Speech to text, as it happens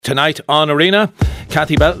Tonight on Arena,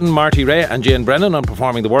 Kathy Belton, Marty Ray and Jane Brennan on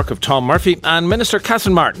performing the work of Tom Murphy, and Minister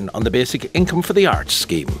Catherine Martin on the Basic Income for the Arts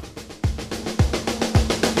scheme.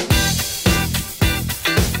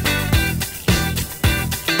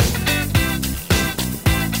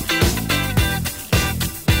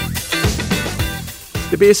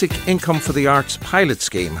 The Basic Income for the Arts pilot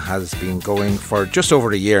scheme has been going for just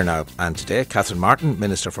over a year now, and today Catherine Martin,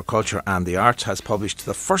 Minister for Culture and the Arts, has published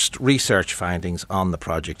the first research findings on the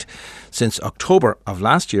project. Since October of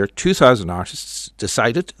last year, 2,000 artists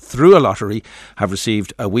decided, through a lottery, have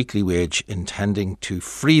received a weekly wage, intending to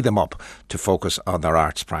free them up to focus on their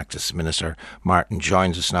arts practice. Minister Martin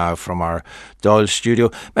joins us now from our Dáil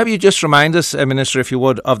studio. Maybe you just remind us, Minister, if you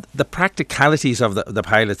would, of the practicalities of the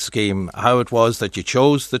pilot scheme, how it was that you chose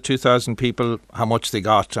the 2,000 people, how much they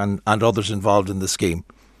got, and others involved in the scheme.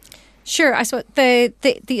 Sure. I suppose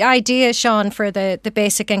the idea, Sean, for the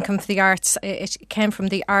basic income for the arts, it came from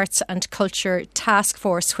the Arts and Culture Task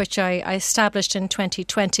Force, which I established in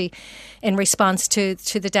 2020 in response to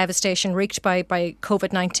the devastation wreaked by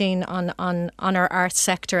COVID-19 on our arts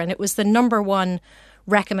sector. And it was the number one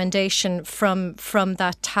recommendation from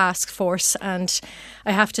that task force. And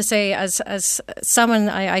I have to say, as someone,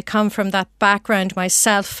 I come from that background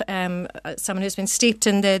myself, someone who's been steeped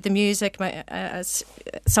in the music, as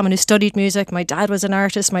someone who studied music. My dad was an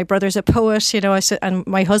artist, my brother's a poet, and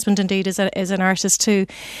my husband indeed is an artist too.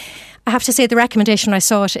 I have to say the recommendation, I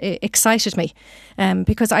saw it excited me,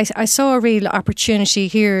 because I saw a real opportunity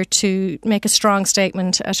here to make a strong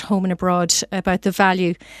statement at home and abroad about the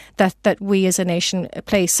value that we as a nation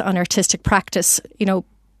place on artistic practice,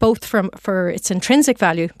 both for its intrinsic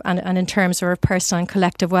value and in terms of our personal and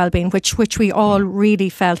collective well-being, which we all really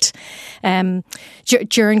felt during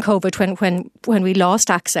COVID when we lost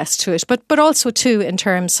access to it, but also too in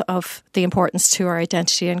terms of the importance to our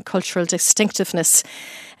identity and cultural distinctiveness.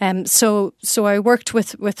 So I worked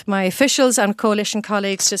with my officials and coalition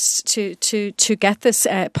colleagues just to get this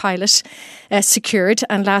pilot secured.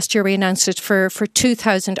 And last year we announced it for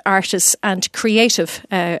 2,000 artists and creative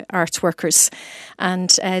arts workers. And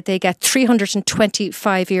they get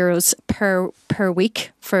 €325 per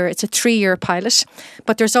week. It's a 3-year pilot.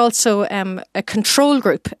 But there's also a control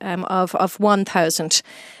group of 1,000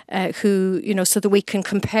 who, so that we can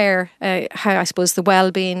compare how, I suppose, the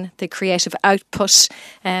well-being, the creative output,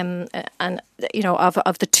 and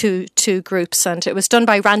of the two groups. And it was done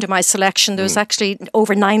by randomised selection. There was actually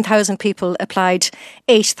over 9,000 people applied,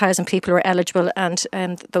 8,000 people were eligible, and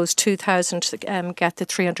those 2,000 get the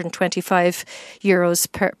 €325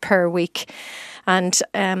 per week. And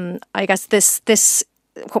I guess this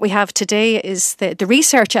what we have today is the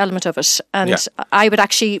research element of it. And I would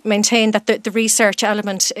actually maintain that the research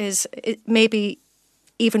element is maybe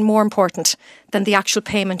even more important than the actual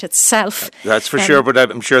payment itself. That's for sure, but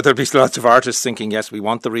I'm sure there'll be lots of artists thinking, yes, we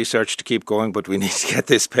want the research to keep going, but we need to get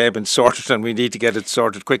this payment sorted, and we need to get it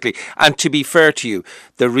sorted quickly. And to be fair to you,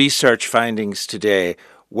 the research findings today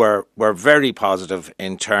were very positive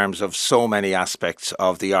in terms of so many aspects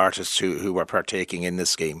of the artists who were partaking in the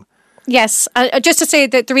scheme. Yes, just to say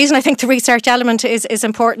that the reason I think the research element is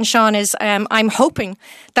important, Sean, is I'm hoping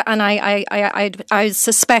that, and I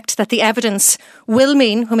suspect that the evidence will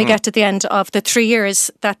mean when we get to the end of the 3 years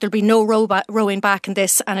that there'll be no rowing back in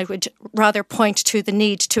this, and it would rather point to the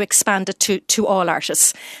need to expand it to all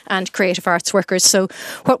artists and creative arts workers. So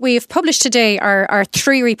what we have published today are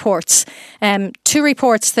 3 reports. 2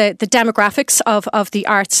 reports, the demographics of the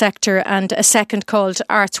arts sector, and a second called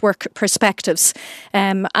Arts Work Perspectives.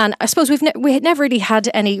 And I suppose we had never really had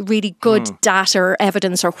any really good data or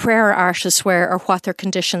evidence or where our artists were or what their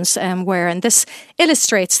conditions were. And this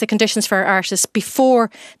illustrates the conditions for our artists before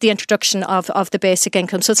the introduction of the basic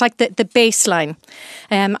income. So it's like the baseline.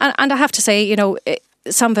 And I have to say,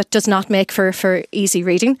 some of it does not make for easy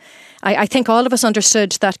reading. I think all of us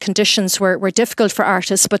understood that conditions were difficult for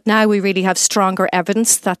artists, but now we really have stronger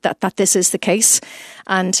evidence that this is the case.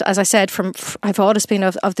 And as I said, I've always been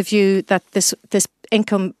of the view that this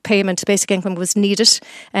income payment, basic income, was needed,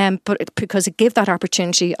 but because it gave that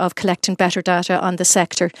opportunity of collecting better data on the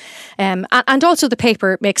sector. And also the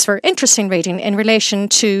paper makes for interesting reading in relation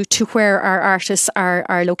to where our artists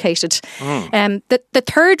are located. The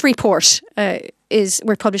third report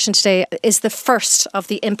we're publishing today is the first of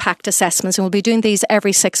the impact assessments, and we'll be doing these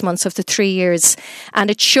every 6 months of the 3 years, and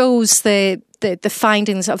it shows the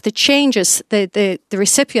findings of the changes the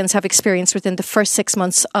recipients have experienced within the first 6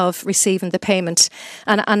 months of receiving the payment.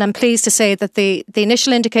 And I'm pleased to say that the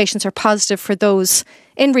initial indications are positive for those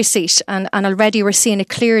in receipt, and already we're seeing a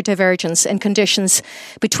clear divergence in conditions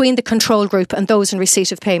between the control group and those in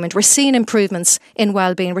receipt of payment. We're seeing improvements in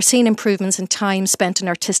well-being. We're seeing improvements in time spent in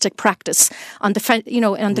artistic practice, on the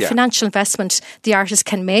financial investment the artists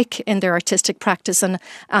can make in their artistic practice, and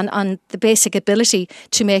on the basic ability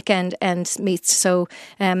to make ends meet. So,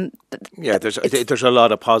 there's a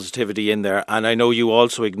lot of positivity in there, and I know you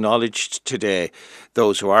also acknowledged today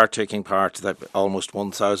those who are taking part, that almost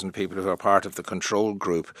 1,000 people who are part of the control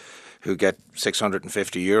group who get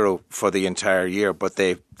 €650 for the entire year, but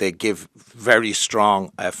they give very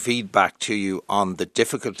strong feedback to you on the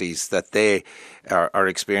difficulties that they are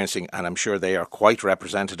experiencing, and I'm sure they are quite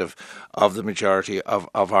representative of the majority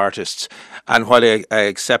of artists. And while I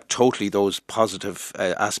accept totally those positive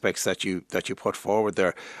aspects that you put forward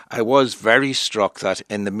there, I was very struck that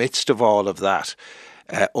in the midst of all of that,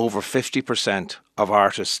 over 50% of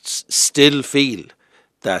artists still feel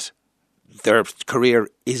that their career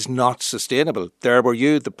is not sustainable. There were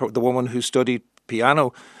you, the woman who studied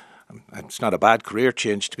piano. It's not a bad career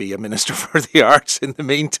change to be a minister for the arts in the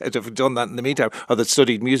meantime, to have done that in the meantime, or that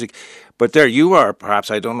studied music. But there you are, perhaps,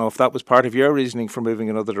 I don't know if that was part of your reasoning for moving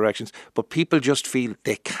in other directions, but people just feel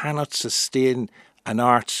they cannot sustain an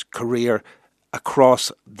arts career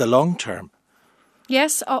across the long term.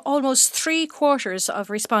 Yes, almost 3/4 of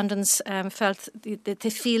respondents felt that they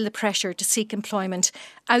feel the pressure to seek employment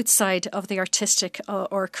outside of the artistic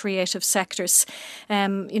or creative sectors.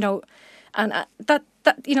 And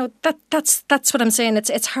that's what I'm saying.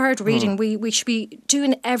 It's hard reading. We should be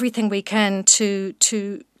doing everything we can to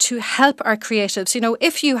help our creatives.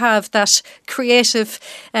 If you have that creative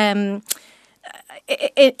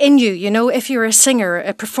in you, if you're a singer,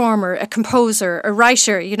 a performer, a composer, a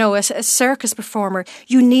writer, a circus performer,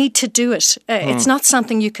 you need to do it. It's not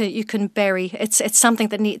something you can bury. It's something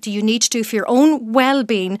that you need to do for your own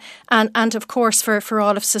well-being and of course for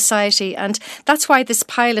all of society. And that's why this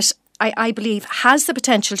pilot, I believe, has the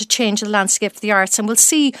potential to change the landscape of the arts, and we'll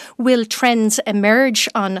see, will trends emerge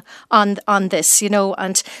on this,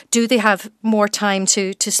 and do they have more time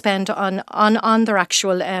to spend on their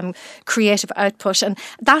actual creative output, and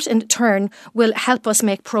that in turn will help us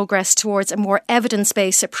make progress towards a more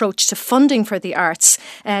evidence-based approach to funding for the arts,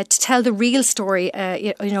 to tell the real story,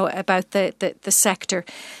 about the sector,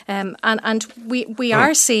 and we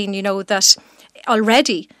are seeing, that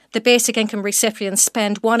already the basic income recipients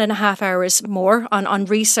spend 1.5 hours more on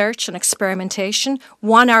research and experimentation,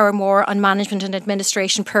 1 hour more on management and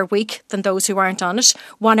administration per week than those who aren't on it,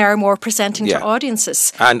 1 hour more presenting to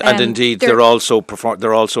audiences. And indeed, they're also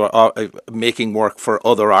making work for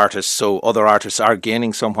other artists, so other artists are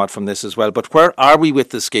gaining somewhat from this as well. But where are we with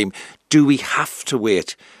the scheme? Do we have to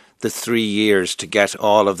wait the 3 years to get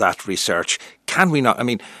all of that research? Can we not? I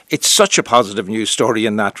mean, it's such a positive news story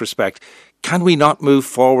in that respect. Can we not move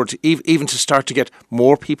forward, even to start to get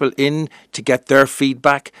more people in to get their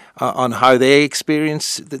feedback on how they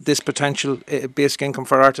experience this potential basic income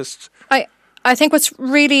for artists? I think what's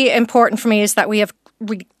really important for me is that we have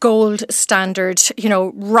gold standard,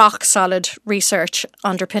 rock solid research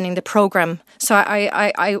underpinning the programme. So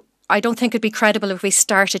I don't think it'd be credible if we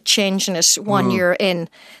started changing it 1 year in.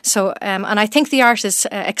 So, and I think the artists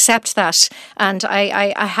accept that. And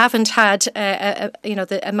I haven't had,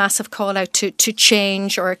 a massive call out to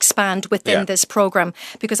change or expand within this programme,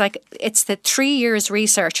 because it's the 3 years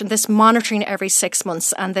research and this monitoring every 6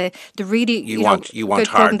 months and the really you want good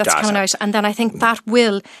hard that's data coming out. And then I think that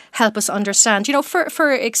will help us understand.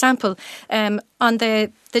 For example, on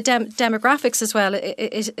the demographics as well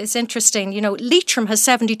is interesting. Leitrim has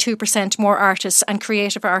 72% more artists and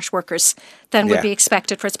creative art workers than would be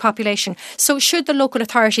expected for its population. So should the local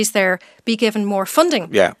authorities there be given more funding?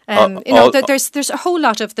 Yeah. There's a whole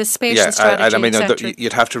lot of the spatial strategy, etc.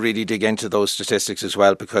 You'd have to really dig into those statistics as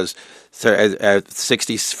well, because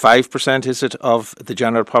 65% is it of the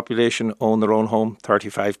general population own their own home,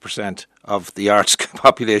 35% of the arts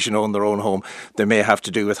population own their own home. They may have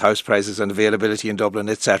to do with house prices and availability in Dublin,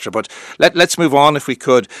 etc. But let's move on, if we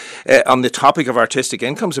could, on the topic of artistic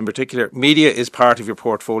incomes in particular. Media is part of your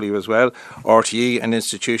portfolio as well. RTE, an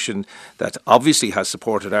institution that obviously has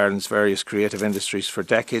supported Ireland's various creative industries for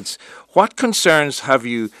decades. What concerns have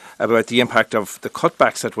you about the impact of the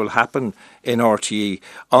cutbacks that will happen in RTE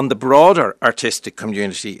on the broader artistic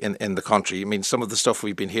community in the country? I mean, some of the stuff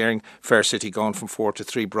we've been hearing, Fair City going from 4 to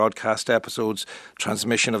 3 broadcast episodes,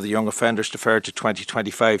 transmission of the young offenders deferred to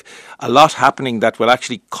 2025, a lot happening that will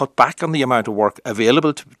actually cut back on the amount of work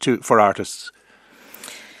available for artists.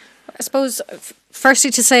 I suppose,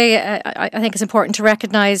 firstly, to say, I think it's important to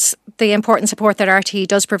recognise the important support that RTE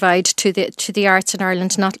does provide to the arts in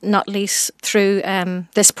Ireland, not least through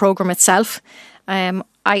this programme itself.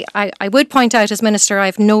 I would point out, as Minister, I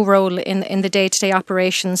have no role in the day-to-day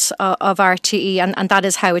operations of RTE, and that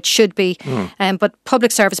is how it should be. But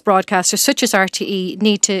public service broadcasters such as RTE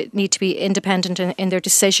need to be independent in their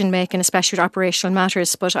decision-making, especially with operational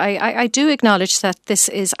matters. But I do acknowledge that this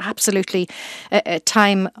is absolutely a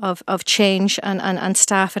time of change, and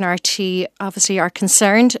staff in RTE obviously are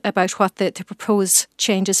concerned about what the proposed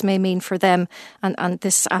changes may mean for them, and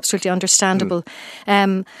this is absolutely understandable.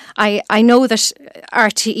 I know that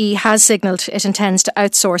RTE has signalled it intends to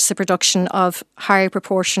outsource the production of higher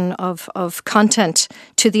proportion of content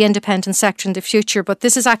to the independent sector in the future, but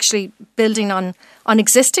this is actually building on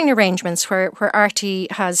existing arrangements where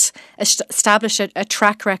RTE has established a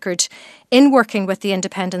track record in working with the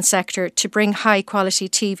independent sector to bring high quality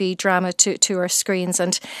TV drama to our screens.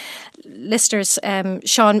 And listeners,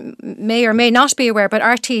 Sean may or may not be aware, but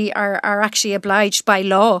RTE are actually obliged by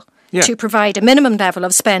law to provide a minimum level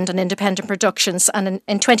of spend on independent productions, and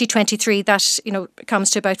in 2023 that comes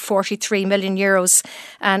to about €43 million,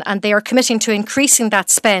 and they are committing to increasing that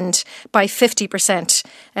spend by 50%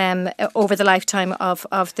 over the lifetime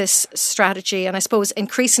of this strategy. And I suppose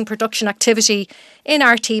increasing production activity in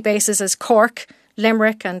RT bases as Cork,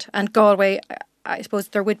 Limerick and Galway, I suppose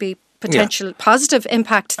there would be potential positive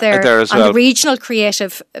impact there on the regional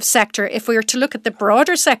creative sector. If we were to look at the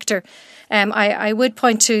broader sector, I would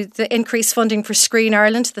point to the increased funding for Screen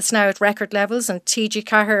Ireland that's now at record levels, and TG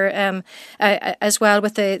Cahir as well,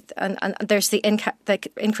 with and there's the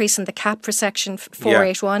increase in the cap for Section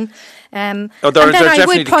 481. And then I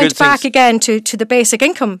would point back again to the basic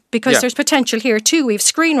income, because there's potential here too. We've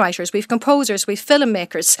screenwriters, we've composers, we've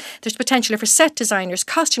filmmakers. There's potential for set designers,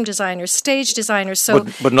 costume designers, stage designers. So,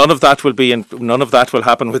 but none of that will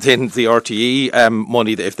happen within the RTE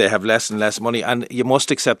money if they have less and less money. And you must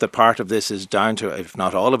accept that part of this is down to, if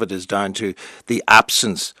not all of it, is down to the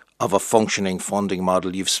absence of a functioning funding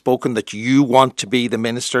model. You've spoken that you want to be the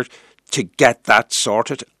minister to get that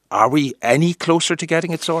sorted. Are we any closer to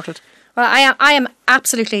getting it sorted? Well, I am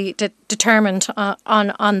absolutely determined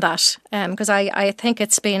on that, because I think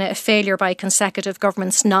it's been a failure by consecutive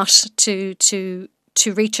governments not to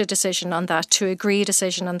reach a decision on that, to agree a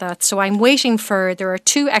decision on that. So I'm waiting there are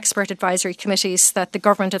 2 expert advisory committees that the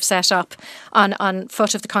government have set up on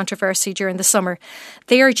foot of the controversy during the summer.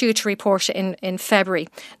 They are due to report in February.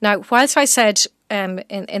 Now, whilst I said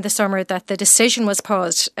in the summer that the decision was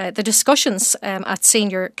paused, the discussions at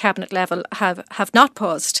senior cabinet level have not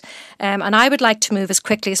paused, and I would like to move as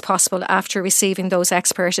quickly as possible after receiving those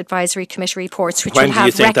expert advisory committee reports, which will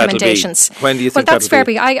have recommendations. When do you think that's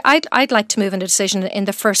February? I'd like to move in a decision in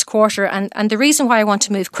the first quarter, and the reason why I want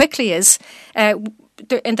to move quickly is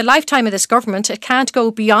in the lifetime of this government, it can't go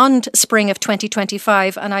beyond spring of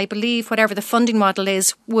 2025, and I believe whatever the funding model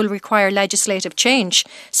is will require legislative change.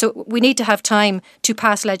 So we need to have time to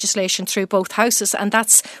pass legislation through both houses, and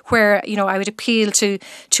that's where I would appeal to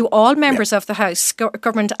all members of the House,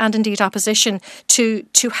 government and indeed opposition, to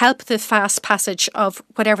help the fast passage of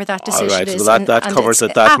whatever that decision is. So that covers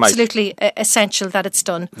it. That absolutely essential that it's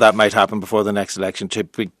done. That might happen before the next election. To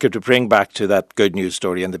bring back to that good news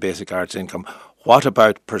story and the basic arts income, what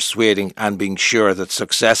about persuading and being sure that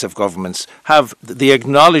successive governments have the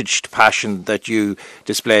acknowledged passion that you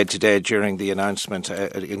displayed today during the announcement,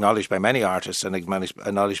 acknowledged by many artists and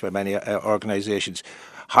acknowledged by many organisations?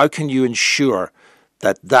 How can you ensure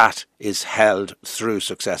that is held through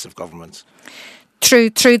successive governments?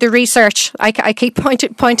 Through the research, I keep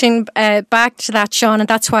pointing back to that, Sean, and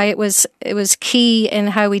that's why it was key in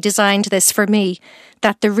how we designed this for me.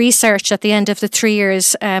 That the research at the end of the 3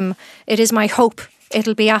 years, it is my hope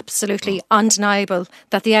it'll be absolutely undeniable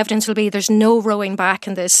that the evidence will be there's no rowing back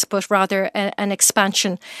in this, but rather an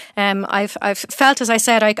expansion. I've felt, as I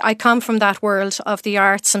said, I come from that world of the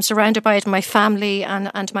arts. I'm surrounded by it in my family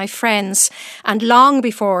and my friends. And long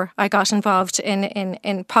before I got involved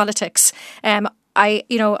in politics, I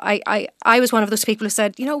was one of those people who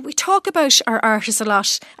said, we talk about our artists a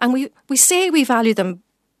lot and we say we value them,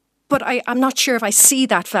 but I'm not sure if I see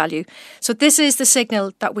that value. So this is the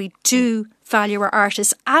signal that we do value our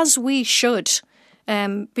artists, as we should,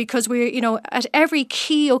 because we're, at every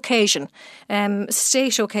key occasion,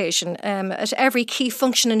 state occasion, at every key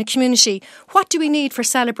function in a community, what do we need for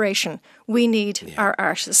celebration? We need our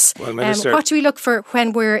artists. Well, Minister, what do we look for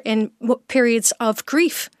when we're in periods of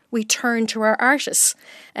grief? We turn to our artists.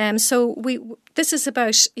 This is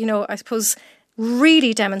about, I suppose,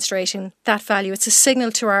 really demonstrating that value. It's a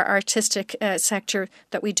signal to our artistic sector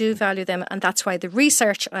that we do value them, and that's why the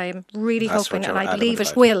research, I'm really hoping, and I believe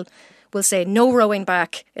it will say no rowing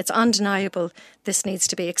back. It's undeniable. This needs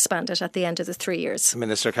to be expanded at the end of the 3 years.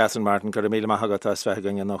 Minister Catherine Martin, go to míle maith agat as bheith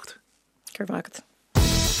gan nacht. Kervagat.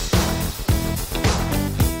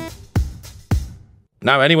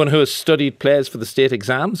 Now, anyone who has studied plays for the state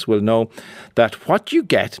exams will know that what you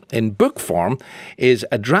get in book form is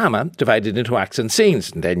a drama divided into acts and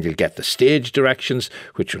scenes. And then you'll get the stage directions,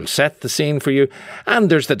 which will set the scene for you. And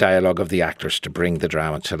there's the dialogue of the actors to bring the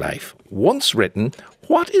drama to life. Once written,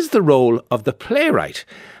 what is the role of the playwright?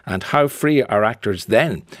 And how free are actors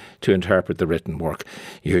then to interpret the written work?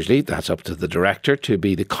 Usually that's up to the director to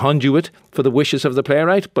be the conduit for the wishes of the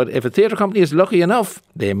playwright, but if a theatre company is lucky enough,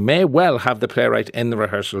 they may well have the playwright in the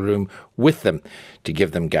rehearsal room with them to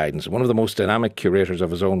give them guidance. One of the most dynamic curators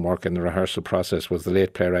of his own work in the rehearsal process was the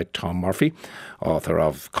late playwright Tom Murphy, author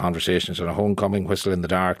of Conversations on a Homecoming, Whistle in the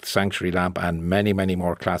Dark, The Sanctuary Lamp and many, many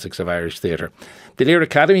more classics of Irish theatre. The Lear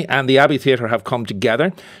Academy and the Abbey Theatre have come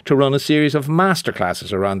together to run a series of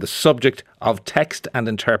masterclasses around the subject of text and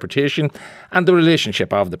interpretation and the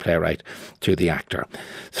relationship of the playwright to the actor.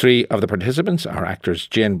 3 of the participants are actors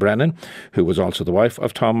Jane Brennan, who was also the wife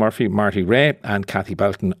of Tom Murphy, Marty Ray and Kathy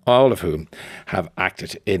Belton, all of whom have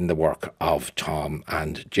acted in the work of Tom.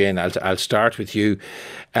 And Jane, I'll start with you.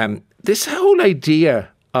 This whole idea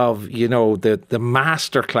of, the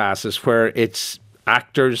master classes where it's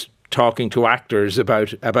actors talking to actors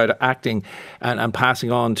about acting and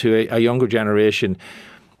passing on to a younger generation,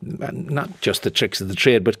 not just the tricks of the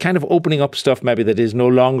trade, but kind of opening up stuff maybe that is no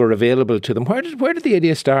longer available to them. Where did the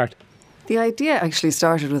idea start? The idea actually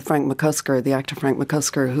started with Frank McCusker, the actor Frank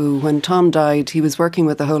McCusker, who, when Tom died, he was working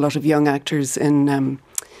with a whole lot of young actors in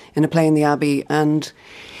a play in the Abbey, and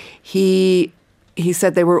he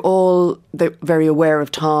said they were all very aware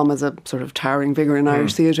of Tom as a sort of towering figure in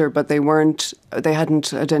Irish theatre, but they hadn't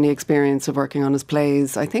had any experience of working on his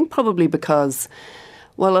plays. I think probably because,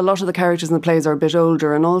 well, a lot of the characters in the plays are a bit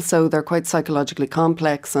older, and also they're quite psychologically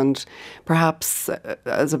complex, and perhaps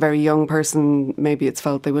as a very young person, maybe it's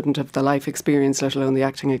felt they wouldn't have the life experience, let alone the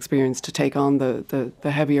acting experience, to take on the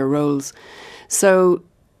heavier roles. So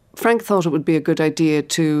Frank thought it would be a good idea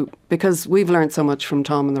because we've learned so much from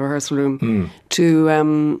Tom in the rehearsal room,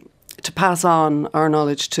 to pass on our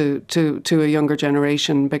knowledge to a younger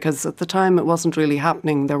generation, because at the time it wasn't really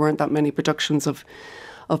happening. There weren't that many productions of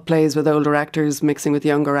plays with older actors mixing with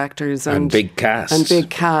younger actors and big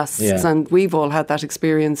casts. Yeah. And we've all had that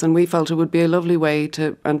experience, and we felt it would be a lovely way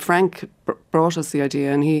to, and Frank brought us the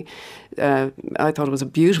idea, and I thought it was a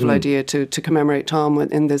beautiful idea to commemorate Tom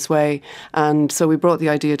in this way. And so we brought the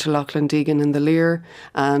idea to Lachlan Deegan in the Lear,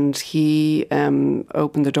 and he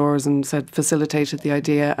opened the doors and facilitated the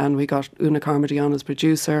idea, and we got Una Carmody on as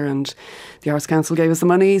producer, and the Arts Council gave us the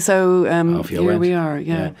money, so here we are.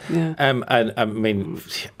 Yeah. And I mean,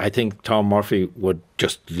 I think Tom Murphy would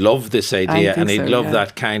just love this idea, and he'd love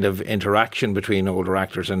that kind of interaction between older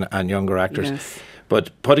actors and younger actors. Yes. But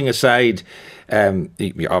putting aside,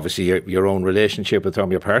 obviously, your own relationship with Tom,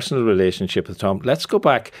 your personal relationship with Tom, let's go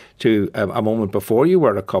back to a moment before you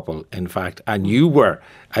were a couple, in fact, and you were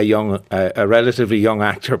a relatively young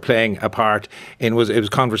actor playing a part in, it was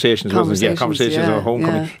Conversations, wasn't it? Yeah, Conversations on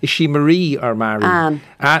Homecoming. Yeah. Is she Marie or Mary? Anne.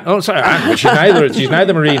 Oh, sorry, Anne. But she's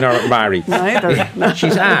neither Marie nor Mary. Neither. No.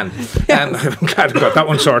 She's Anne. I'm glad I got that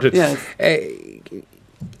one sorted. Yes.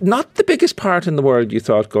 Not the biggest part in the world, you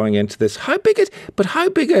thought, going into this. How big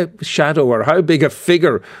a shadow or how big a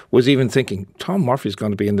figure was even thinking, Tom Murphy's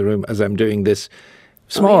going to be in the room as I'm doing this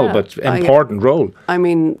small but important role? I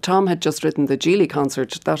mean, Tom had just written the Geely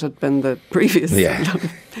concert. That had been the previous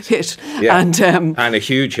hit. Yeah. And a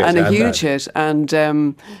huge hit.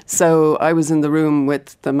 And so I was in the room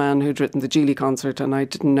with the man who'd written the Geely concert, and I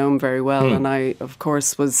didn't know him very well. And I, of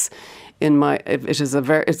course, was...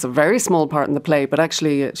 it's a very small part in the play, but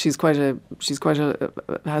actually has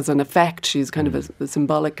an effect. She's kind of a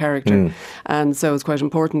symbolic character, and so it's quite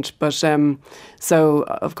important. But so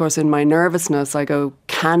of course, in my nervousness, I go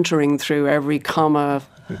cantering through every comma,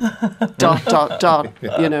 dot,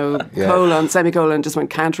 colon, semicolon, just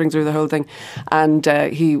went cantering through the whole thing, and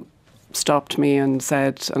he stopped me and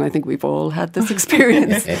said, and I think we've all had this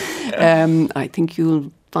experience. I think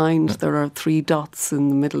you'll find there are 3 dots in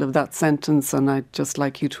the middle of that sentence, and I'd just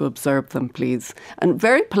like you to observe them, please. And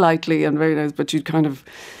very politely and very nice, but you kind of,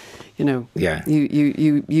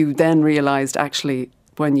 you then realised actually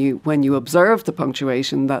when you observe the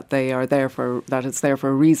punctuation that it's there for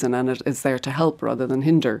a reason, and it is there to help rather than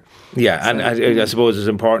hinder. Yeah, so, and I suppose it's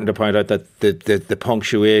important to point out that the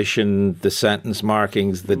punctuation, the sentence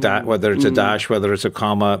markings, whether it's a dash, whether it's a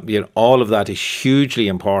comma, all of that is hugely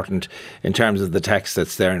important in terms of the text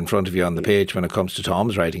that's there in front of you on the page when it comes to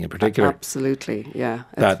Tom's writing in particular. Absolutely, yeah.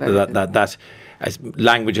 That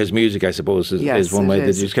language as music, I suppose, is one way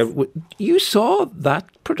that you saw that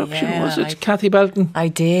production, was it? Kathy Belton? I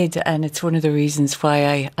did, and it's one of the reasons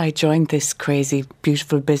why I joined this crazy,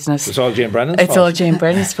 beautiful business. It's all Jane Brennan's fault. It's all Jane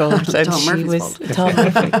Brennan's fault. And Tom Murphy's fault. Tom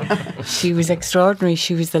Murphy. She was extraordinary.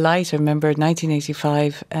 She was the light. I remember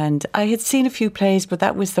 1985, and I had seen a few plays, but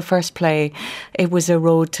that was the first play. It was a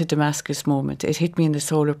road to Damascus moment. It hit me in the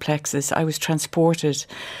solar plexus. I was transported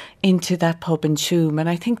into that pub in Tuam, and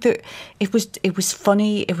I think that it was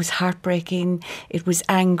funny, it was heartbreaking, it was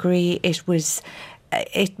angry, it was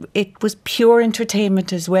pure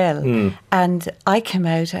entertainment as well. And I came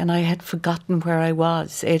out and I had forgotten where I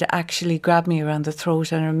was. It actually grabbed me around the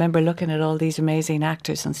throat, and I remember looking at all these amazing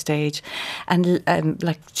actors on stage, and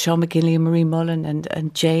like Sean McGinley and Marie Mullen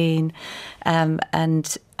and Jane,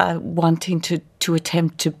 and wanting to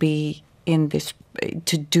attempt to be in this,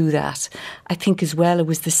 to do that. I think as well it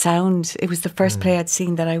was the sound. It was the first play I'd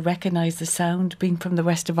seen that I recognised the sound, being from the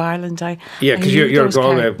west of Ireland. Because you're a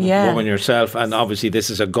Galway woman yourself, and obviously this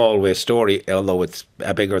is a Galway story, although it's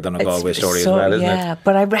bigger than a Galway story as well, isn't it? Yeah,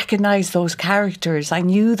 but I recognised those characters. I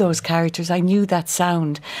knew those characters. I knew that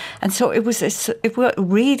sound, and so it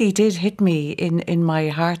really did hit me in my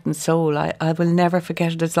heart and soul. I will never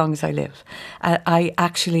forget it as long as I live. I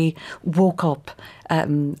actually woke up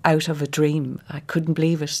out of a dream. I couldn't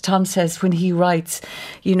believe it. Tom says when he writes,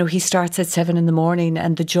 he starts at 7 a.m,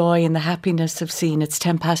 and the joy and the happiness of seeing it's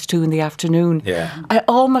 2:10 in the afternoon. Yeah. I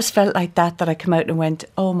almost felt like that I came out and went,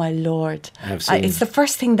 oh my Lord. It's the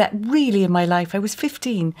first thing that really in my life, I was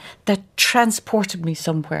 15, that transported me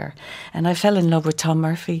somewhere. And I fell in love with Tom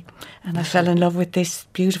Murphy, and I fell in love with this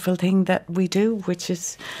beautiful thing that we do, which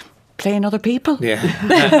is playing other people. Yeah.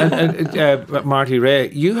 and Marty Ray,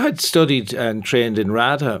 you had studied and trained in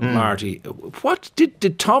RADA, Marty. What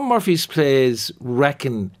did Tom Murphy's plays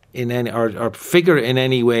reckon in any or figure in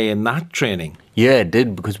any way in that training? Yeah, it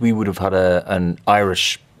did, because we would have had an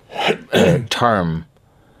Irish term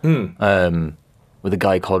with a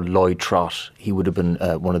guy called Lloyd Trott. He would have been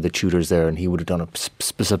one of the tutors there, and he would have done a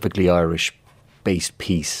specifically Irish-based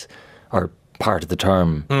piece or part of the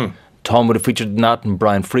term. Tom would have featured in that, and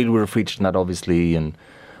Brian Friel would have featured in that, obviously,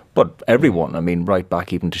 but everyone, right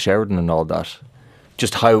back even to Sheridan and all that.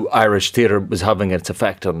 Just how Irish theatre was having its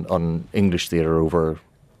effect on English theatre over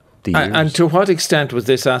the years. And to what extent was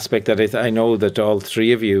this aspect that I know that all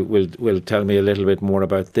three of you will tell me a little bit more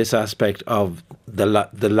about this aspect of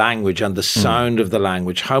the language and the sound of the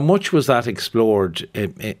language. How much was that explored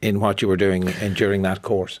in what you were doing during that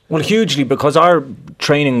course? Well, hugely, because our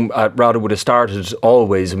training at RADA would have started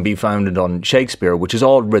always and be founded on Shakespeare, which is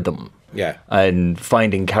all rhythm. Yeah. And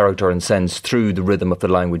finding character and sense through the rhythm of the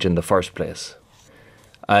language in the first place.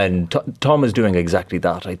 And Tom is doing exactly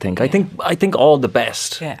that, I think. Yeah. I think all the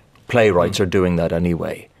best playwrights are doing that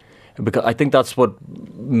anyway. Because I think that's what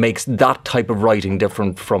makes that type of writing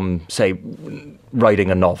different from, say, writing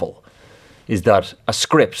a novel. Is that a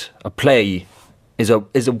script, a play, is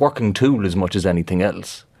a working tool as much as anything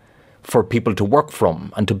else for people to work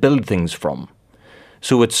from and to build things from.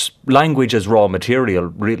 So it's language as raw material,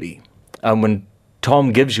 really. And when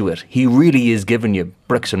Tom gives you it, he really is giving you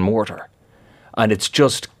bricks and mortar. And it's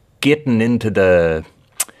just getting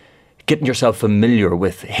yourself familiar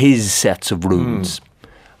with his sets of rules.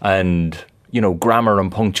 And, grammar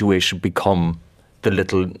and punctuation become the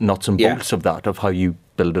little nuts and bolts of that, of how you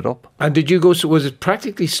build it up. And did you go, so was it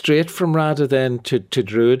practically straight from RADA then to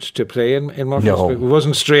Druid to play in Murphy's? No. It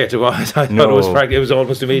wasn't straight, it was. I thought it was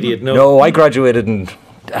almost immediate. No, I graduated in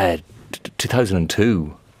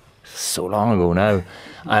 2002. So long ago now.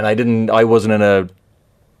 And I wasn't in a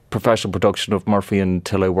professional production of Murphy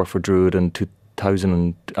until I worked for Druid in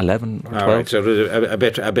 2011 or 12. Right, so it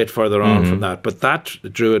was a bit further on from that. But that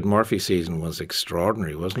Druid Murphy season was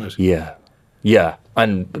extraordinary, wasn't it? Yeah,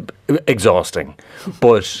 and exhausting.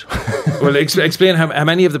 But well, explain how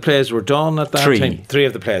many of the plays were done at that time? 3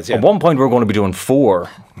 of the plays, yeah. At one point we were going to be doing 4.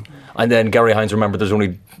 And then Gary Hines remembered there's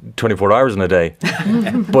only 24 hours in a day.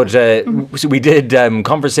 But so we did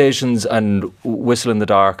Conversations and Whistle in the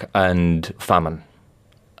Dark and Famine.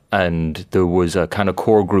 And there was a kind of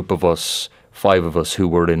core group of us, 5 of us, who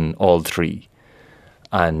were in all 3.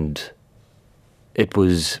 And it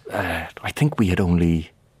was, I think we had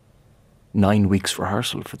only 9 weeks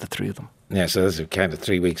rehearsal for the 3 of them. Yeah, so that's kind of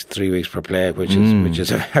 3 weeks per play, which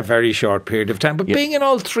is a very short period of time. But being in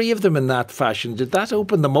all 3 of them in that fashion, did that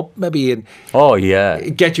open them up maybe and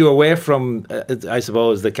get you away from, I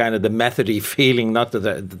suppose, the kind of the methody feeling? Not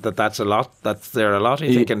that's a lot, that's there a lot,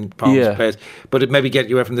 I think, in Palm's plays. But it maybe get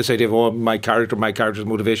you away from this idea of, my character's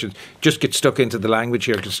motivations. Just get stuck into the language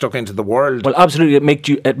here, get stuck into the world. Well, absolutely,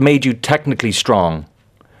 it made you technically strong,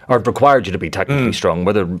 or it required you to be technically strong.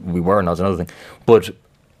 Whether we were or not is another thing. But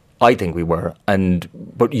I think we were,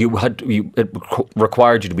 but it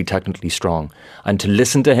required you to be technically strong and to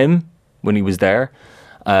listen to him when he was there,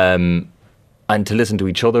 and to listen to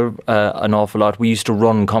each other an awful lot. We used to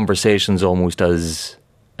run conversations almost as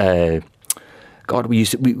we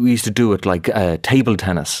used to do it like table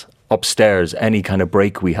tennis upstairs. Any kind of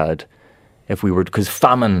break we had, because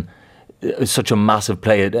Famine is such a massive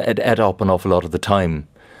play, it ate up an awful lot of the time.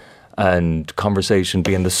 And conversation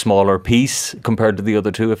being the smaller piece compared to the other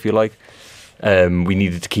two, if you like, we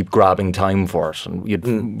needed to keep grabbing time for it, and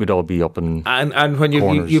we'd all be up in and when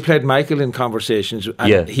you played Michael in Conversations,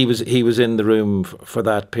 and he was in the room for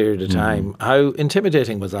that period of time. How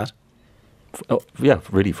intimidating was that? Oh, yeah,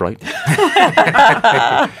 really frightening.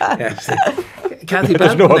 Yes. Kathy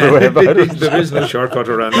Belton. There's no other way about it. There is no shortcut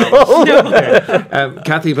around that.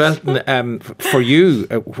 Kathy Belton, for you,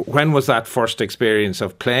 when was that first experience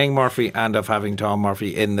of playing Murphy and of having Tom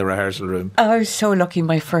Murphy in the rehearsal room? I was so lucky.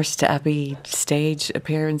 My first Abbey stage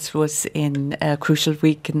appearance was in a Crucial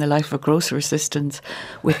Week in the Life of a Grocer Assistant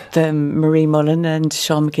with Marie Mullen and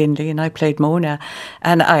Sean McGinley, and I played Mona.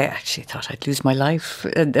 And I actually thought I'd lose my life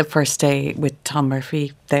the first day with Tom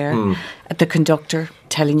Murphy there, the conductor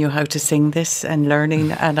telling you how to sing this and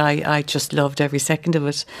learning, and I just loved every second of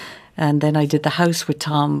it. And then I did The House with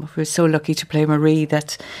Tom. I was so lucky to play Marie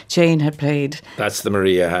that Jane had played. That's the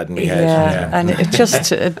Marie I had in my head. Yeah, and it's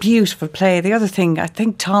just a beautiful play. The other thing, I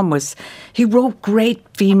think Tom he wrote great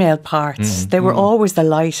female parts. They were always the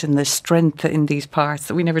light and the strength in these parts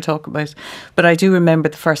that we never talk about. But I do remember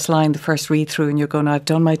the first line, the first read through, and you're going, I've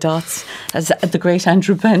done my dots, as the great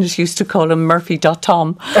Andrew Bennett used to call him,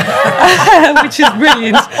 Murphy.Tom, which is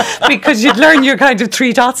brilliant, because you'd learn your kind of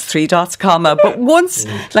three dots, comma. But once,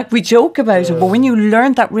 like we joke about it, but when you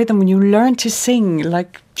learn that rhythm, when you learn to sing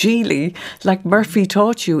like Geely, like Murphy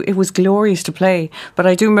taught you, it was glorious to play. But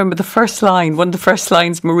I do remember the first line, one of the first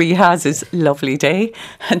lines Marie has is "Lovely day,"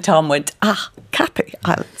 and Tom went, Kathy,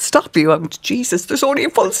 I'll stop you. I went, Jesus, there's only a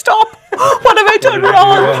full stop. What have I done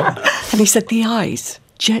wrong? And he said, the eyes,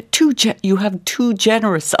 you have too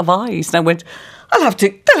generous of eyes. And I went, they'll have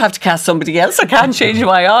to cast somebody else. I can't change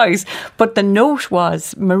my eyes. But the note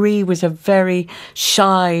was, Marie was a very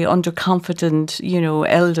shy, underconfident,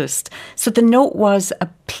 eldest. So the note was a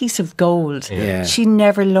piece of gold. Yeah. She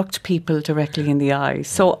never looked people directly in the eyes.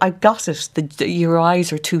 So I got it. Your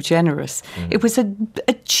eyes are too generous. It was a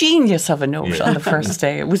genius of a note on the first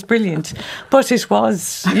day. It was brilliant. But it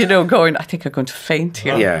was, going, I think I'm going to faint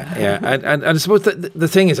here. Yeah. And I suppose the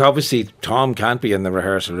thing is, obviously, Tom can't be in the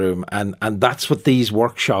rehearsal room, and that's what these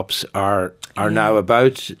workshops are now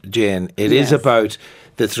about, Jane. It is about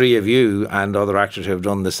the three of you and other actors who have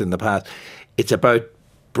done this in the past. It's about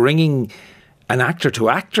bringing an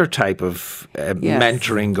actor-to-actor type of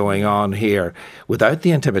mentoring going on here, without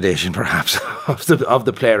the intimidation, perhaps, of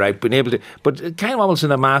the playwright, being able to, but kind of almost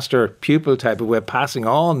in a master-pupil type of way, passing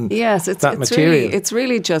on that material. It's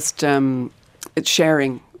really just it's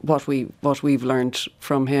sharing what we've learned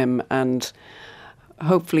from him, and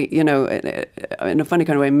hopefully, in a funny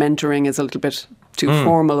kind of way, mentoring is a little bit too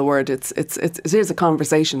formal a word. It is a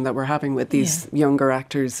conversation that we're having with these younger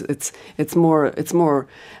actors. It's more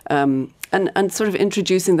and sort of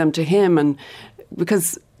introducing them to him, and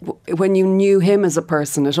because when you knew him as a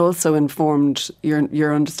person, it also informed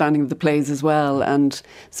your understanding of the plays as well. And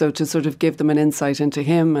so to sort of give them an insight into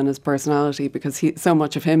him and his personality, because so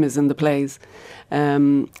much of him is in the plays,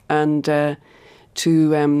 and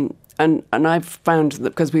I've found that,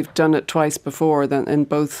 because we've done it twice before, that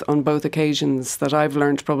on both occasions, that I've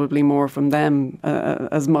learned probably more from them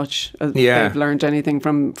as much as they've learned anything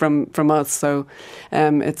from us. So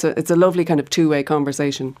it's a lovely kind of two-way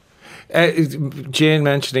conversation. Jane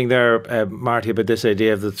mentioning there, Marty, about this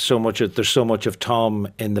idea that there's so much of Tom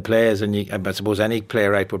in the plays, and I suppose any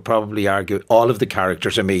playwright would probably argue all of the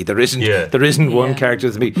characters are me. There isn't one character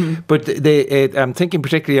that's me. But I'm thinking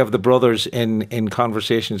particularly of the brothers in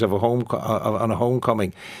Conversations of on a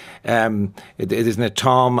Homecoming. Isn't it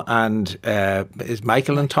Tom and is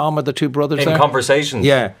Michael and Tom are the two brothers in Conversations?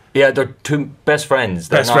 Yeah, they're two best friends.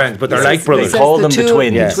 But they're like brothers. They call them the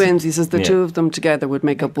twins. The twins. He says the two of them together would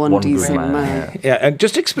make up one decent man. Yeah, and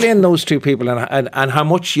just explain those two people and how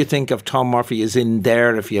much you think of Tom Murphy is in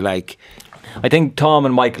there, if you like. I think Tom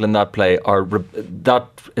and Michael in that play that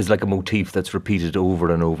is like a motif that's repeated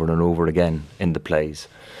over and over and over again in the plays.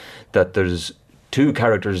 That there's two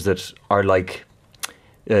characters that are like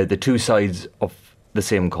the two sides of the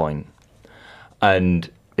same coin, and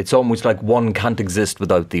it's almost like one can't exist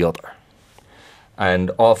without the other.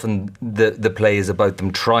 And often the play is about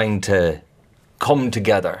them trying to come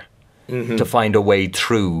together to find a way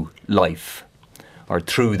through life or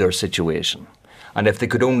through their situation. And if they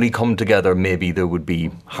could only come together, maybe there would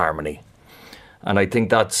be harmony. And I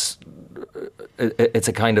think it's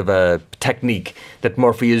a kind of a technique that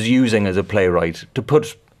Murphy is using as a playwright to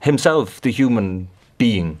put himself, the human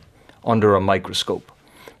being, under a microscope,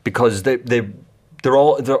 because they're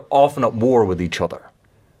often at war with each other,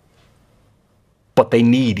 but they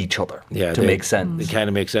need each other to make sense. It kind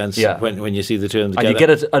of makes sense when you see the two of them together. And you get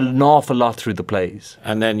it an awful lot through the plays.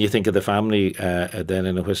 And then you think of the family then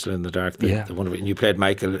in A Whistle in the Dark. The one of it, and you played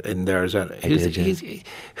Michael in there as well.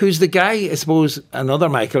 Who's the guy, I suppose, another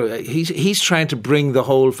Michael. He's trying to bring the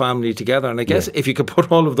whole family together. And I guess if you could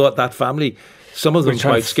put all of that family, some of them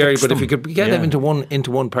quite scary, but if you could get them into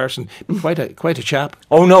one person, quite a chap.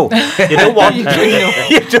 Oh no, you don't want you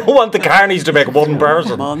don't want the Carneys to make one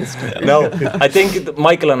person. Monster. No, I think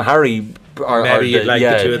Michael and Harry are. Maybe you'd like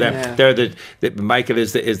the two of them. Yeah. They're Michael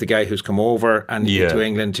is the guy who's come over and to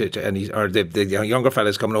England and the younger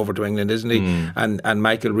fella's coming over to England, isn't he? And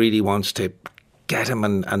Michael really wants to get him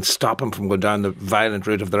and stop him from going down the violent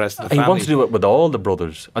route of the rest of the family. He wants to do it with all the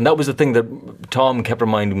brothers. And that was the thing that Tom kept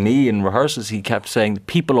reminding me in rehearsals. He kept saying,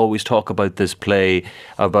 people always talk about this play,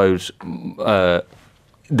 about the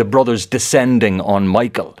brothers descending on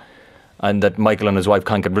Michael, and that Michael and his wife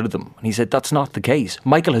can't get rid of them. And he said, that's not the case.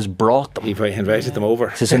 Michael has brought them. He invited them over.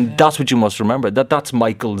 He says, and that's what you must remember, that's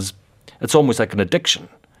Michael's, it's almost like an addiction.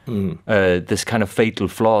 This kind of fatal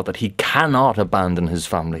flaw that he cannot abandon his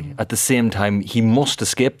family. At the same time, he must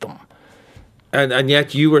escape them. And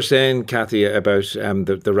yet you were saying, Kathy, about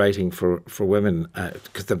the writing for women,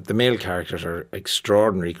 because the male characters are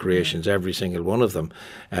extraordinary creations, every single one of them.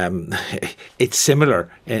 It's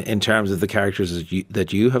similar in terms of the characters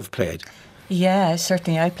that you have played. Yeah,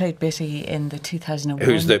 certainly. I played Bitty in the 2001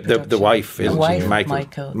 Who's the wife, isn't wife she?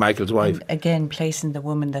 Michael's wife. And again, placing the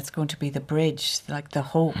woman that's going to be the bridge, like the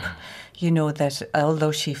hope, that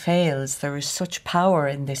although she fails, there is such power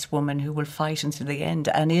in this woman who will fight until the end,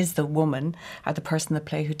 and is the woman, or the person in the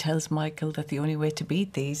play who tells Michael that the only way to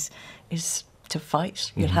beat these is to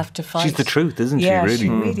fight. You'll have to fight. She's the truth, isn't she? Yeah, really? she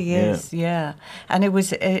really is, yeah. And it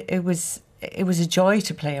was a joy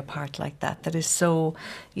to play a part like that is so,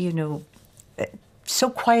 so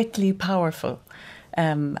quietly powerful,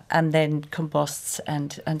 and then combusts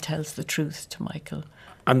and tells the truth to Michael.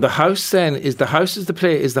 And the house then is the house the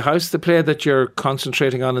play that you're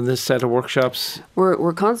concentrating on in this set of workshops?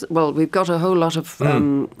 We've got a whole lot of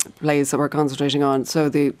plays that we're concentrating on. So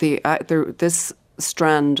this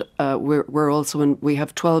strand we're also in. We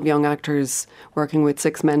have 12 young actors working with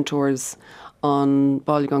 6 mentors on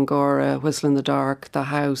Balgongora, Whistle in the Dark, The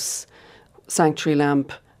House, Sanctuary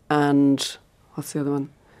Lamp, and what's the other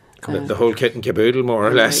one? The whole kit and caboodle, more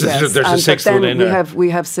or less. Yes. There's a 6th one in there.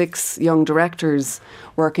 We have 6 young directors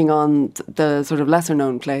working on the sort of lesser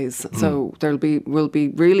known plays. So we'll be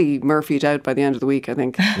really Murphy'd out by the end of the week, I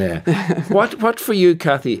think. Yeah. What for you,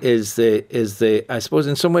 Kathy, is the I suppose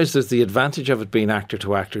in some ways there's the advantage of it being actor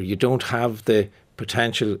to actor. You don't have the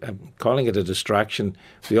potential, I'm calling it a distraction.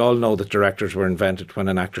 We all know that directors were invented when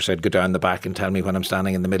an actor said, go down the back and tell me when I'm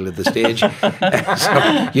standing in the middle of the stage.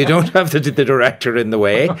 So you don't have the director in the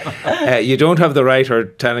way. You don't have the writer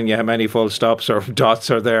telling you how many full stops or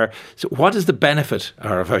dots are there. So what is the benefit,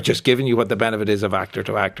 or have I just given you what the benefit is of actor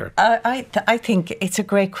to actor? I think it's a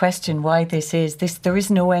great question why this is. There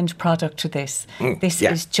is no end product to this. This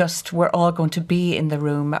is just, we're all going to be in the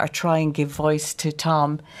room or try and give voice to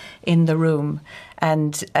Tom in the room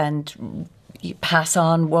and pass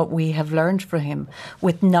on what we have learned from him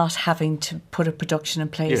with not having to put a production in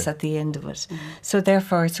place at the end of it. So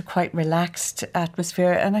therefore it's a quite relaxed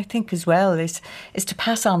atmosphere, and I think as well is to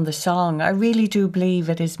pass on the song. I really do believe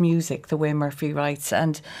it is music, the way Murphy writes,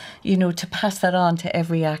 and to pass that on to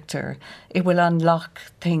every actor, it will unlock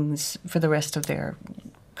things for the rest of their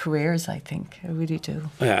careers, I think. I really do.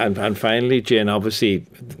 Yeah, and finally, Jane, obviously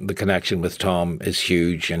the connection with Tom is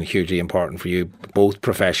huge and hugely important for you, both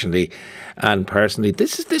professionally and personally.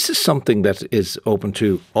 This is something that is open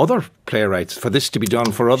to other playwrights, for this to be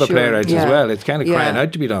done for other playwrights as well. It's kind of crying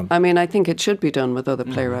out to be done. I mean, I think it should be done with other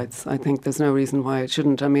playwrights. I think there's no reason why it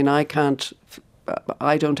shouldn't. I mean, I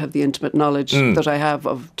don't have the intimate knowledge that I have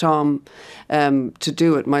of Tom to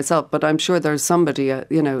do it myself, but I'm sure there's somebody,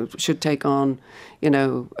 should take on,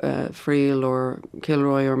 Friel or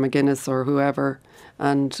Kilroy or McGuinness or whoever,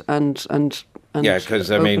 and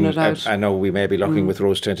because I know we may be looking with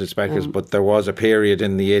rose-tinted spectacles, but there was a period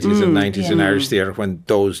in the 80s and 90s in Irish theatre when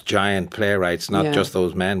those giant playwrights, not just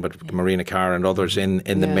those men, but Marina Carr and others in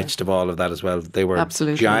the midst of all of that as well, they were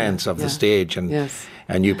giants of the stage, and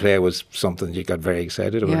a new play was something you got very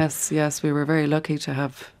excited about. Yes, we were very lucky to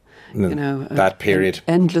have that period.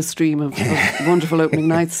 Endless stream of wonderful opening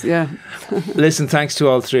nights, yeah. Listen, thanks to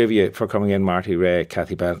all three of you for coming in, Marty Ray,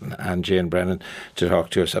 Kathy Belton and Jane Brennan, to talk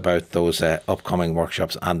to us about those upcoming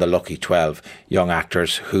workshops and the lucky 12 young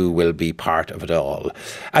actors who will be part of it all.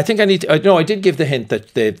 I think I did give the hint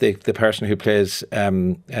that the person who plays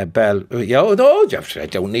Belle, I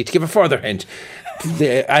don't need to give a further hint.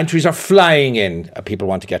 The entries are flying in. People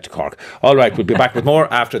want to get to Cork. All right, we'll be back with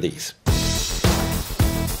more after these.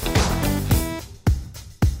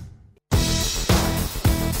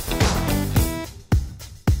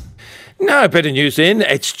 Now, a bit of news in.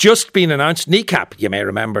 It's just been announced. Kneecap, you may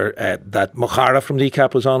remember that Mochara from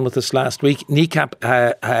Kneecap was on with us last week. Kneecap,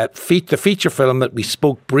 the feature film that we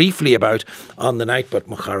spoke briefly about on the night, but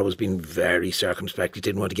Mochara was being very circumspect. He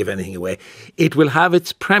didn't want to give anything away. It will have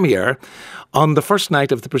its premiere on the first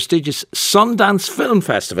night of the prestigious Sundance Film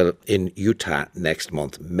Festival in Utah next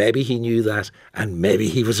month. Maybe he knew that, and maybe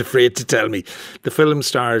he was afraid to tell me. The film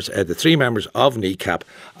stars the three members of Kneecap,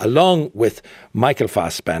 along with Michael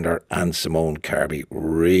Fassbender and Simone Kirby.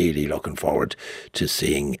 Really looking forward to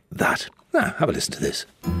seeing that. Now, have a listen to this.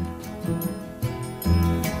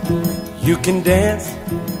 You can dance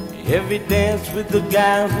every dance with the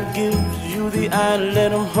guy who gives you the eye,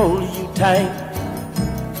 let him hold you tight.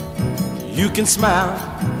 You can smile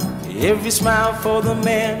every smile for the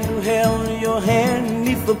man who held your hand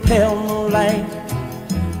neath the pale moonlight.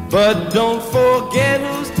 But don't forget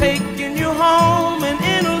who's taking you home and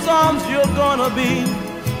in whose arms you're gonna be.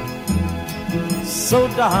 So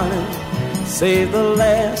darling, save the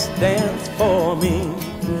last dance for me.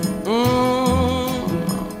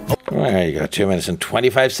 There you go, 2 minutes and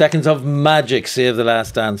 25 seconds of magic. Save the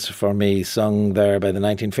Last Dance for Me, sung there by the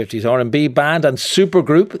 1950s R&B band and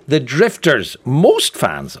supergroup The Drifters. Most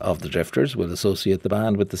fans of The Drifters will associate the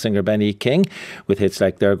band with the singer Benny King, with hits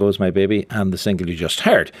like There Goes My Baby and the single you just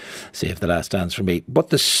heard, Save the Last Dance for Me. But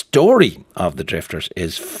the story of The Drifters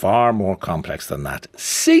is far more complex than that.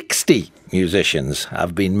 60 musicians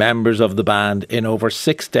have been members of the band in over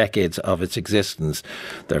 6 decades of its existence.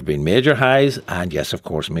 There have been major highs and, yes, of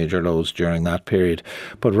course, major lows during that period.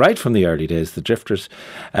 But right from the early days, the Drifters,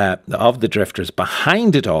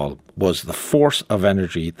 behind it all was the force of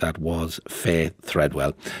energy that was Faye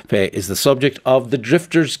Threadwell. Faye is the subject of The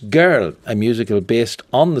Drifters' Girl, a musical based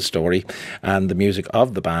on the story and the music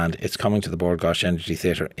of the band. It's coming to the Bord Gáis Energy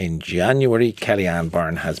Theatre in January. Kellyanne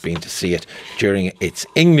Byrne has been to see it during its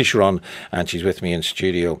English run, and she's with me in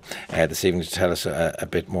studio this evening to tell us a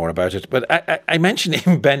bit more about it. But I mentioned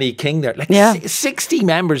him, Benny King there. 60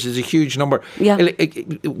 members is a huge number. Yeah.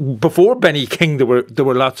 Before Benny King, there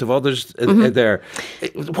were lots of others there.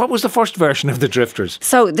 What was the first version of The Drifters?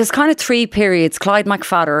 So there's kind of 3 periods. Clyde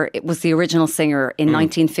McFadder was the original singer in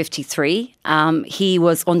 1953. He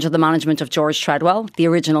was under the management of George Treadwell, the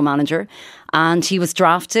original manager, and he was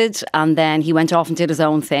drafted, and then he went off and did his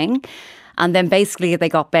own thing. And then basically they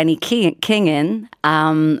got Benny King in,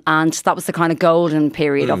 and that was the kind of golden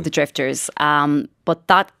period of the Drifters. But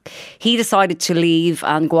that he decided to leave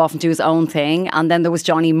and go off and do his own thing. And then there was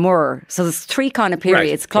Johnny Moore. So there's 3 kind of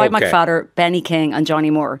periods: Clyde McFadder, Benny King, and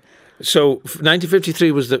Johnny Moore. So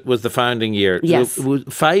 1953 was the founding year. Yes.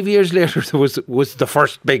 5 years later was the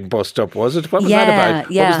first big bust up, was it? What was that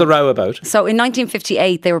about? Yeah. What was the row about? So in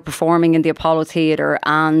 1958 they were performing in the Apollo Theatre,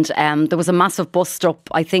 and there was a massive bust up,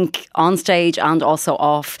 I think, on stage and also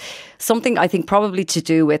off. Something I think probably to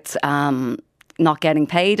do with not getting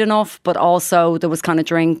paid enough, but also there was kind of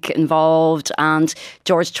drink involved, and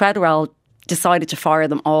George Treadwell decided to fire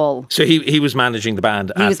them all. So he was managing the band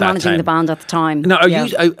at that time? He was managing the band at the time. Now,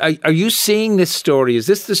 are you seeing this story? Is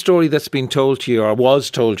this the story that's been told to you or was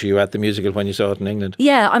told to you at the musical when you saw it in England?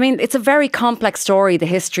 Yeah, I mean, it's a very complex story, the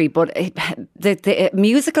history, but the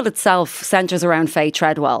musical itself centres around Faye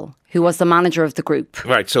Treadwell, who was the manager of the group.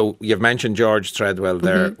 Right, so you've mentioned George Treadwell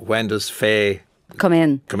there. When does Faye come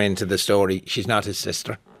into the story? She's not his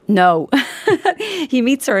sister. No. He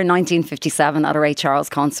meets her in 1957 at a Ray Charles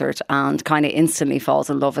concert and kind of instantly falls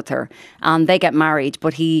in love with her. And they get married,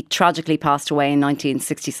 but he tragically passed away in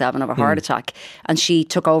 1967 of a heart attack. And she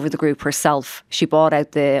took over the group herself. She bought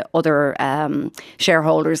out the other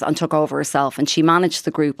shareholders and took over herself. And she managed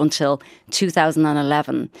the group until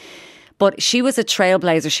 2011. But she was a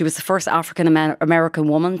trailblazer. She was the first African-American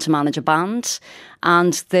woman to manage a band.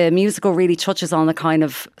 And the musical really touches on the kind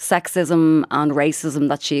of sexism and racism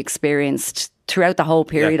that she experienced throughout the whole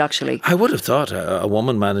period, actually. I would have thought a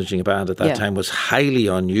woman managing a band at that time was highly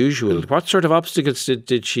unusual. What sort of obstacles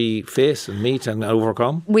did she face and meet and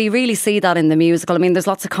overcome? We really see that in the musical. I mean, there's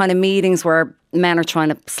lots of kind of meetings where men are trying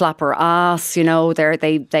to slap her ass, you know,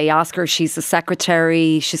 they ask her, she's a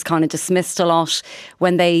secretary, she's kind of dismissed a lot.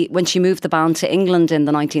 When she moved the band to England in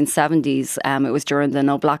the 1970s, it was during the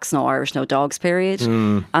No Blacks, No Irish, No Dogs period.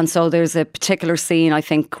 And so there's a particular scene, I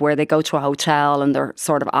think, where they go to a hotel and they're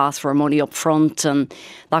sort of asked for money up front and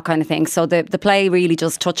that kind of thing. So the play really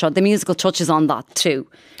does the musical touches on that too.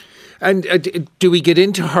 And do we get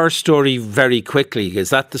into her story very quickly? Is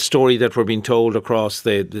that the story that we're being told across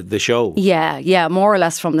the show? Yeah, more or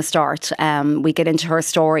less from the start. We get into her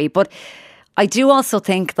story, but I do also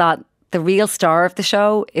think that the real star of the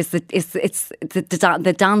show is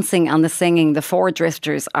the dancing and the singing. The four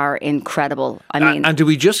drifters are incredible. I mean, and do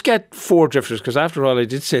we just get four drifters? Because after all, I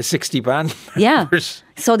did say 60 band members.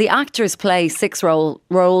 So the actors play 6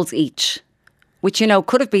 roles each, which, you know,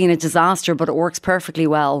 could have been a disaster, but it works perfectly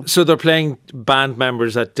well. So they're playing band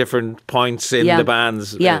members at different points in the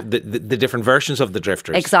bands, the different versions of the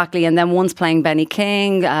Drifters. Exactly, and then one's playing Benny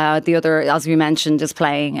King, the other, as we mentioned, is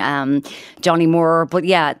playing Johnny Moore. But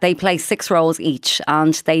yeah, they play 6 roles each,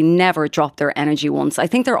 and they never drop their energy once. I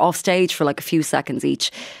think they're off stage for like a few seconds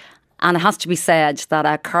each. And it has to be said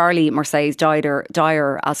that Carly Mercedes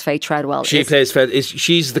Dyer as Faye Treadwell. She plays Faye.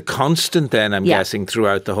 She's the constant then, I'm guessing,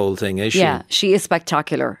 throughout the whole thing, is she? Yeah, she is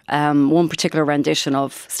spectacular. One particular rendition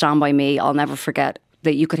of Stand By Me, I'll never forget,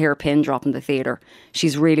 that you could hear a pin drop in the theatre.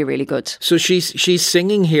 She's really, really good. So she's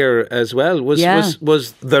singing here as well. Was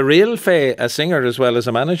the real Faye a singer as well as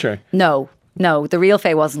a manager? No, the real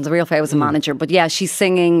Faye wasn't. The real Faye was a manager. But yeah, she's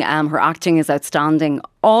singing. Her acting is outstanding.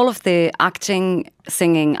 All of the acting,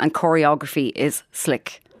 singing and choreography is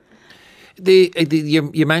slick.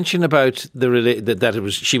 You mentioned about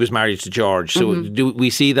she was married to George. So do we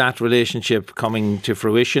see that relationship coming to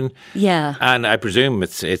fruition? Yeah. And I presume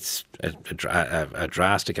it's a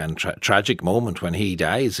drastic and tragic moment when he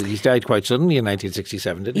dies. He's died quite suddenly in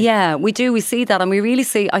 1967, didn't he? Yeah, we do. We see that, and we really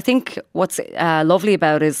see. I think what's lovely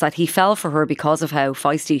about it is that he fell for her because of how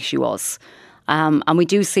feisty she was, and we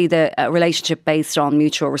do see the relationship based on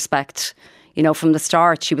mutual respect. You know, from the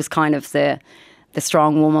start, she was kind of the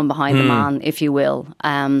strong woman behind the man, if you will.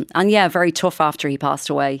 And yeah, very tough after he passed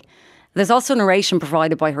away. There's also narration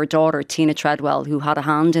provided by her daughter, Tina Treadwell, who had a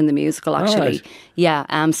hand in the musical, actually. Right.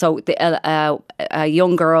 Yeah, so a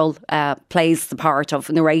young girl plays the part of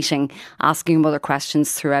narrating, asking mother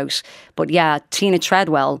questions throughout. But yeah, Tina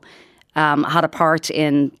Treadwell had a part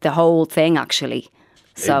in the whole thing, actually.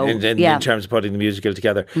 So, in terms of putting the musical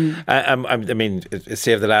together. I mean,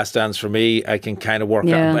 Save the Last Dance for me, I can kind of work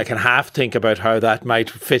out, I can half think about how that might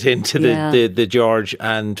fit into the George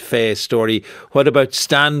and Faye story. What about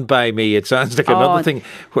Stand By Me? It sounds like another thing.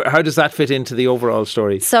 How does that fit into the overall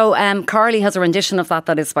story? So Carly has a rendition of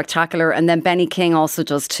that is spectacular, and then Benny King also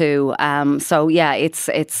does too. So yeah, it's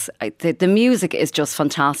the music is just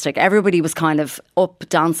fantastic. Everybody was kind of up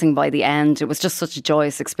dancing by the end. It was just such a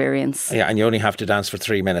joyous experience. Yeah, and you only have to dance for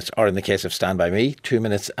 3 minutes, or in the case of Stand By Me, 2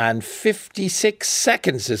 minutes and 56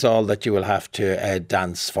 seconds is all that you will have to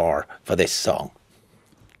dance for this song.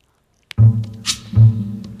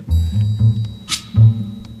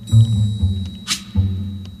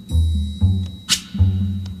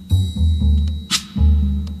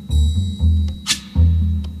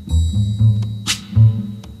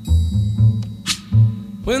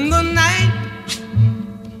 When the night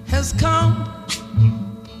has come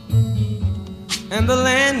and the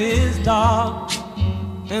land is dark,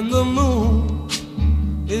 and the moon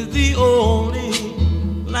is the only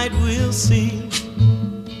light we'll see.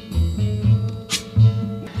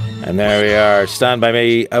 And there we are, Stand By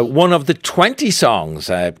Me, one of the 20 songs,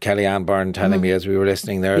 Kellyanne Byrne telling me as we were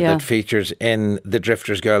listening there, that features in The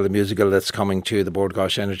Drifter's Girl, the musical that's coming to the Bord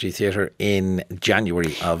Gáis Energy Theatre in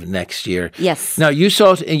January of next year. Yes. Now, you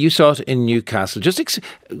saw it in Newcastle.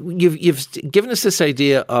 You've given us this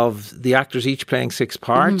idea of the actors each playing 6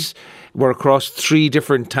 parts. We're across 3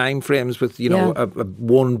 different time frames with,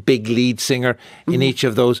 one big lead singer in each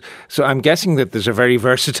of those. So I'm guessing that there's a very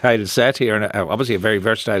versatile set here, and obviously a very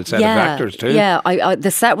versatile set of actors too. Yeah,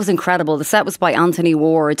 the set was incredible. The set was by Anthony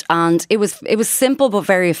Ward, and it was simple but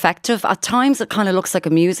very effective. At times it kind of looks like a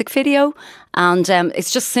music video, and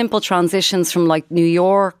it's just simple transitions from like New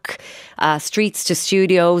York streets to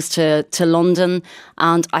studios to London.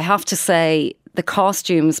 And I have to say, the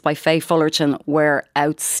costumes by Faye Fullerton were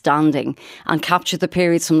outstanding and captured the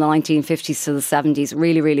periods from the 1950s to the 70s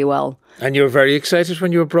really, really well. And you were very excited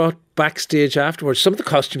when you were brought backstage afterwards. Some of the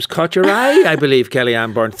costumes caught your eye, I believe,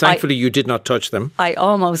 Kellyanne Byrne. Thankfully, you did not touch them. I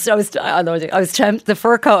was tempted, the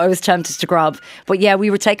fur coat I was tempted to grab. But yeah, we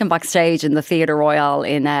were taken backstage in the Theatre Royal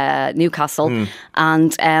in Newcastle.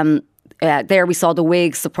 And there we saw the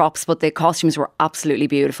wigs, the props, but the costumes were absolutely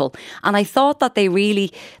beautiful. And I thought that they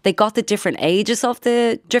got the different ages of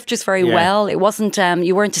the drifters very well. It wasn't,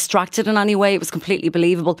 you weren't distracted in any way. It was completely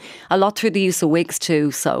believable. A lot through the use of wigs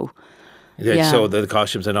too, so... Yeah. So the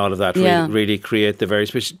costumes and all of that really create the very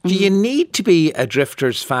special. Do you need to be a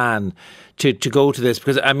Drifters fan to go to this?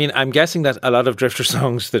 Because I mean, I'm guessing that a lot of Drifter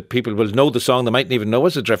songs that people will know the song, they mightn't even know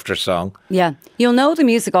it's a Drifter song. Yeah, you'll know the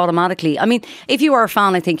music automatically. I mean, if you are a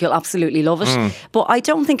fan, I think you'll absolutely love it. But I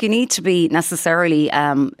don't think you need to be necessarily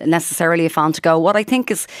a fan to go. What I think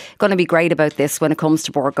is going to be great about this when it comes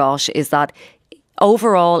to Bord Gáis is that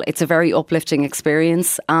overall, it's a very uplifting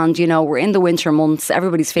experience. And, you know, we're in the winter months.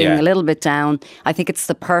 Everybody's feeling a little bit down. I think it's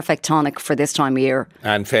the perfect tonic for this time of year.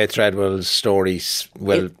 And Faith Treadwell's stories,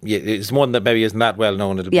 it's one that maybe isn't that well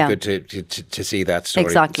known. It'll be good to see that story.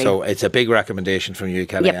 Exactly. So it's a big recommendation from you,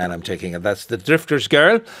 Kellyanne, I'm taking it. That's The Drifter's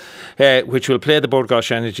Girl, which will play the Bord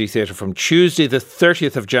Gáis Energy Theatre from Tuesday the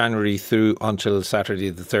 30th of January through until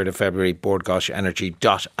Saturday the 3rd of February,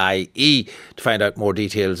 bordgaishenergy.ie to find out more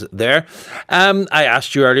details there. I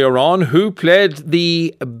asked you earlier on who played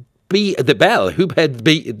the Belle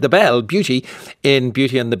Beauty in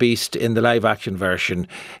Beauty and the Beast in the live action version.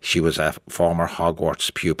 She was a former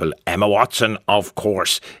Hogwarts pupil. Emma Watson, of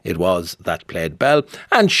course, it was, that played Belle.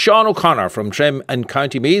 And Sean O'Connor from Trim in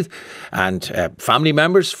County Meath. And family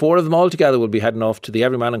members, 4 of them all together, will be heading off to the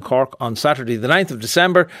Everyman in Cork on Saturday the 9th of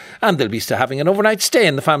December. And they'll be having an overnight stay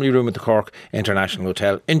in the family room at the Cork International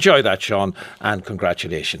Hotel. Enjoy that, Sean, and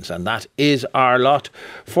congratulations. And that is our lot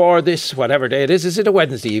for this, whatever day it is. Is it a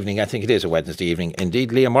Wednesday evening? I think it is a Wednesday evening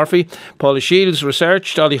indeed. Leah Murphy, Paula Shields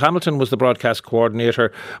researched, Ollie Hamilton was the broadcast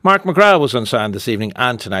coordinator, Mark McGrath was on sound this evening,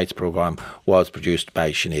 and tonight's programme was produced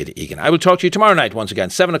by Sinead Egan. I will talk to you tomorrow night once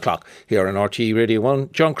again, 7 o'clock here on RTE Radio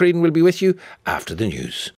 1. John Creedon will be with you after the news.